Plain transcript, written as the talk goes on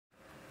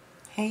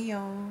Hey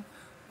y'all,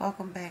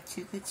 welcome back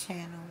to the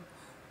channel.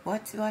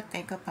 What do I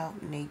think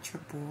about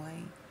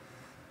Natureboy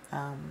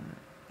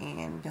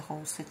and the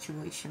whole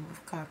situation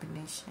with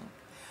carbonation?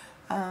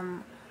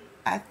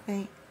 I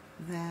think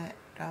that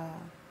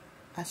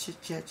I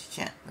should judge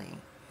gently.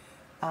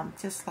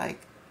 Just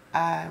like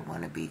I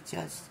want to be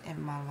judged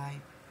in my life.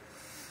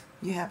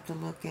 You have to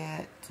look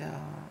at,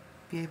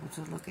 be able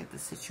to look at the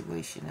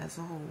situation as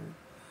a whole,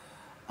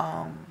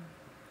 and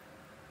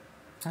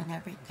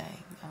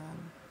everything.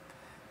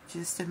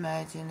 Just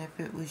imagine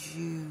if it was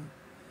you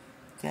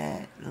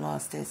that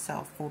lost that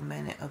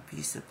 4-minute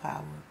abuse of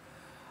power,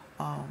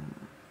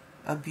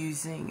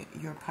 abusing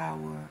your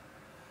power.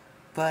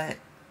 But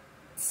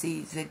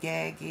see, the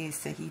gag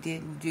is that he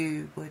didn't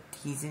do what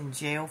he's in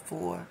jail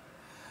for.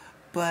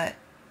 But,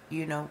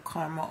 you know,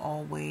 karma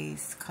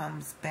always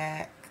comes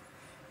back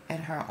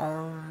in her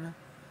own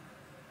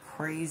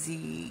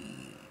crazy,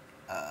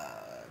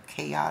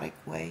 chaotic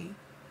way.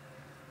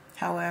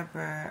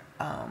 However,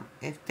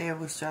 if there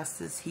was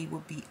justice, he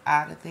would be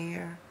out of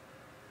there,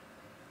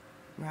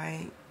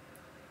 right?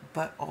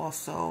 But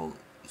also,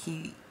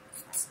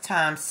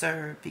 time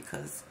served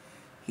because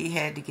he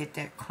had to get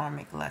that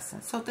karmic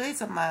lesson. So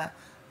these are my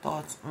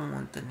thoughts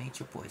on the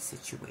Natureboy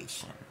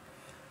situation.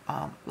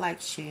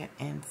 Like, share,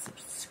 and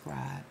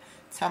subscribe.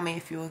 Tell me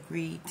if you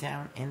agree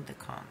down in the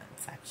comment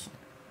section.